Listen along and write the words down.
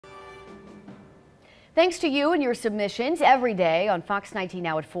Thanks to you and your submissions every day on Fox 19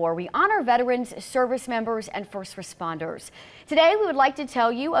 now at 4, we honor veterans, service members, and first responders. Today, we would like to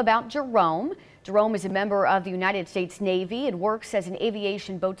tell you about Jerome. Jerome is a member of the United States Navy and works as an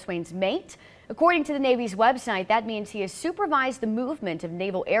aviation boatswain's mate. According to the Navy's website, that means he has supervised the movement of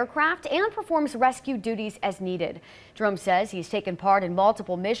naval aircraft and performs rescue duties as needed. Jerome says he's taken part in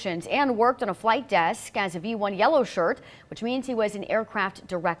multiple missions and worked on a flight desk as a V1 yellow shirt, which means he was an aircraft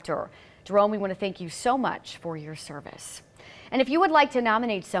director. Jerome, we want to thank you so much for your service. And if you would like to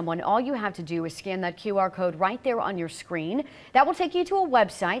nominate someone, all you have to do is scan that QR code right there on your screen. That will take you to a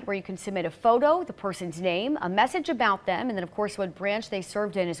website where you can submit a photo, the person's name, a message about them, and then of course what branch they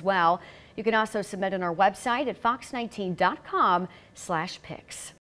served in as well. You can also submit on our website at fox19.com/pics.